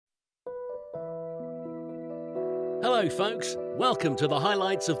Hello folks, welcome to the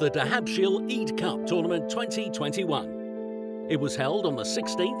highlights of the Dahabshiil Eid Cup Tournament 2021. It was held on the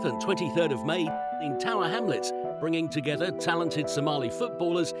 16th and 23rd of May in Tower Hamlets, bringing together talented Somali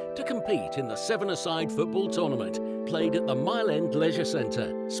footballers to compete in the seven-a-side football tournament, played at the Mile End Leisure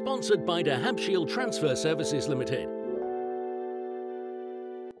Centre, sponsored by Dahabshiil Transfer Services Limited.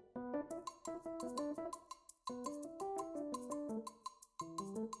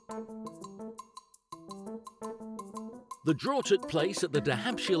 The draw took place at the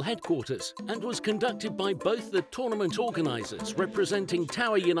Dahabshiil headquarters and was conducted by both the tournament organisers representing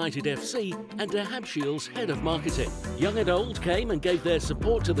Tower United FC and Dahabshiil's head of marketing. Young and old came and gave their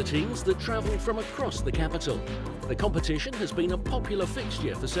support to the teams that travelled from across the capital. The competition has been a popular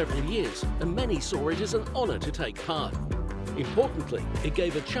fixture for several years and many saw it as an honour to take part. Importantly, it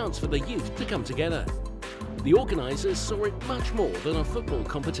gave a chance for the youth to come together. The organisers saw it much more than a football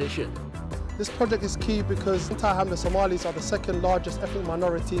competition. This project is key because in Tower Hamlets, Somalis are the second largest ethnic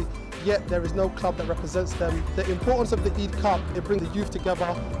minority, yet there is no club that represents them. The importance of the Eid Cup, it brings the youth together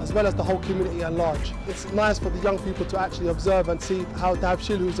as well as the whole community at large. It's nice for the young people to actually observe and see how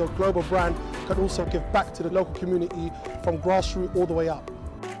Dahabshiil, who's a global brand, can also give back to the local community from grassroots all the way up.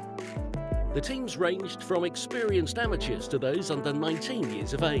 The teams ranged from experienced amateurs to those under 19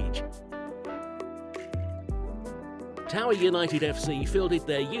 years of age. Tower United FC fielded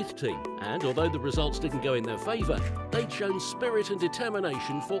their youth team and, although the results didn't go in their favour, they'd shown spirit and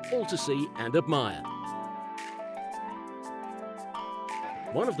determination for all to see and admire.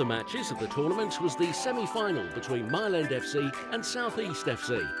 One of the matches of the tournament was the semi-final between Mile End FC and South East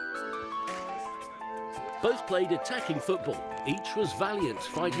FC. Both played attacking football, each was valiant,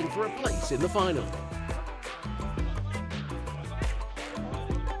 fighting for a place in the final.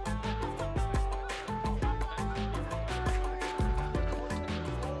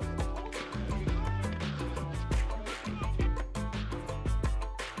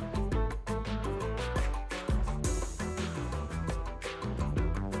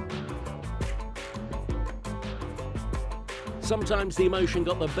 Sometimes the emotion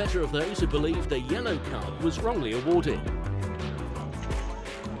got the better of those who believed a yellow card was wrongly awarded.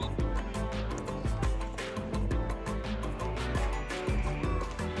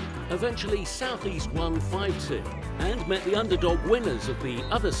 Eventually, South East won 5-2 and met the underdog winners of the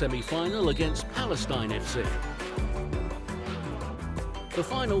other semi-final against Palestine FC. The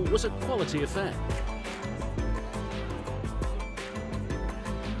final was a quality affair.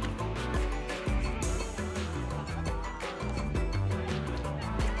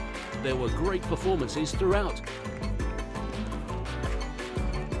 There were great performances throughout.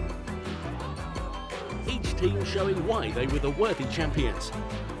 Each team showing why they were the worthy champions.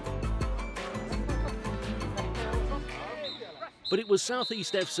 But it was South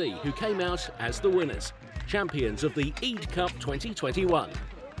East FC who came out as the winners, champions of the Eid Cup 2021.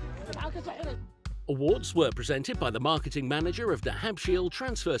 Awards were presented by the marketing manager of Dahabshiil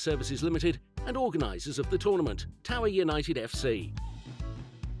Transfer Services Limited and organisers of the tournament, Tower United FC.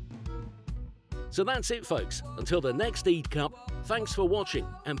 So that's it folks, until the next Eid Cup, thanks for watching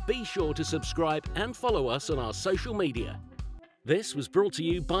and be sure to subscribe and follow us on our social media. This was brought to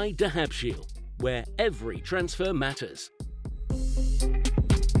you by Dahabshiil, where every transfer matters.